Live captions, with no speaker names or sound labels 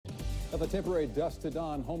The temporary dusk to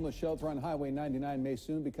dawn homeless shelter on Highway 99 may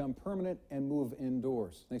soon become permanent and move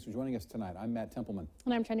indoors. Thanks for joining us tonight. I'm Matt Templeman.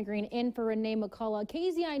 And I'm China Green in for Renee McCullough.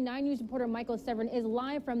 KZI 9 News reporter Michael Severin is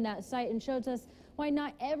live from that site and shows us why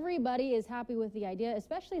not everybody is happy with the idea,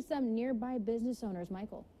 especially some nearby business owners.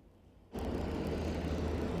 Michael.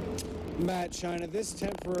 Matt, China, this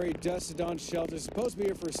temporary dusk to dawn shelter is supposed to be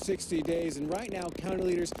here for 60 days, and right now county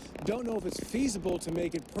leaders don't know if it's feasible to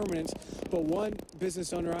make it permanent, but one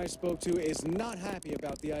business owner I spoke to is not happy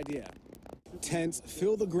about the idea. Tents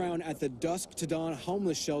fill the ground at the dusk to dawn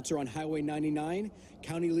homeless shelter on Highway 99.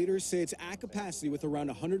 County leaders say it's at capacity with around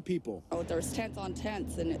 100 people. Oh, there's tents on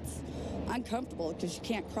tents, and it's uncomfortable because you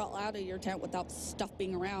can't crawl out of your tent without stuff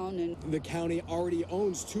being around. And the county already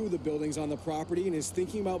owns 2 of the buildings on the property and is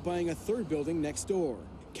thinking about buying a 3rd building next door.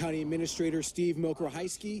 County Administrator Steve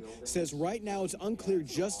Milker-Heisky says right now it's unclear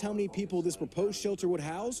just how many people this proposed shelter would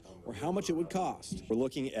house or how much it would cost. We're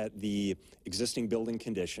looking at the existing building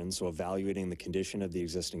conditions, so evaluating the condition of the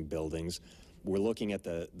existing buildings. We're looking at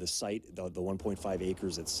the site, the 1.5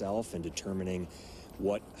 acres itself, and determining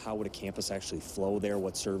how would a campus actually flow there,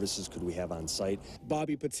 what services could we have on site.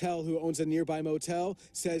 Bobby Patel, who owns a nearby motel,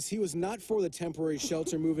 says he was not for the temporary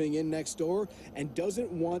shelter moving in next door and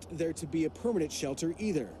doesn't want there to be a permanent shelter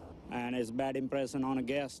either. And it's bad impression on a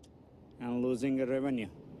guest and losing a revenue.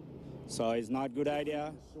 So it's not a good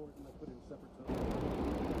idea.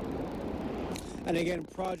 And again,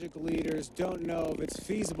 project leaders don't know if it's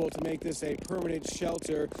feasible to make this a permanent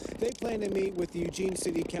shelter. They plan to meet with the Eugene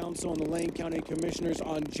City Council and the Lane County Commissioners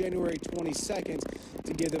on January 22nd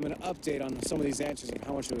to give them an update on some of these answers of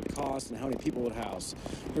how much it would cost and how many people it would house.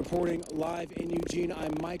 Reporting live in Eugene,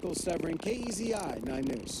 I'm Michael Severin, KEZI 9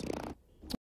 News.